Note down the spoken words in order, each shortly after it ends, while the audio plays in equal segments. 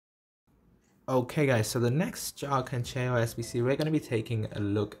Okay guys, so the next Joao Cancelo SBC we're going to be taking a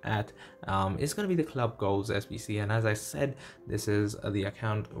look at is going to be the club goals SBC, and as I said, this is the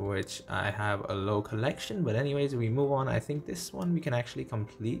account which I have a low collection, but anyways, we move on. I think this one we can actually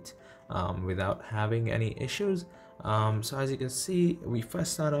complete without having any issues. So as you can see, we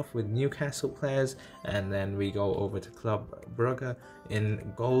first start off with Newcastle players, and then we go over to Club Brugge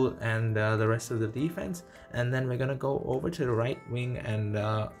in goal and the rest of the defense, and then we're going to go over to the right wing and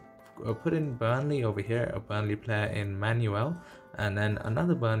put in Burnley over here, a Burnley player in Manuel, and then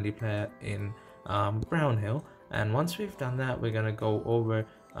another Burnley player in Brownhill. And once we've done that, we're gonna go over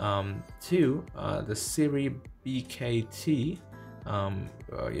to the Serie BKT.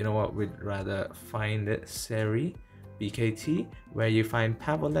 You know what, we'd rather find it Serie BKT, where you find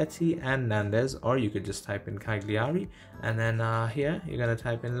Pavoletti and Nandez, or you could just type in Cagliari, and then here you're gonna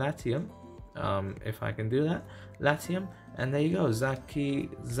type in Latium. If I can do that, Latium, and there you go,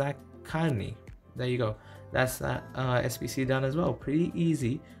 Zakani. There you go, that's that SBC done as well. Pretty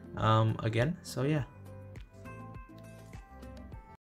easy again. So yeah,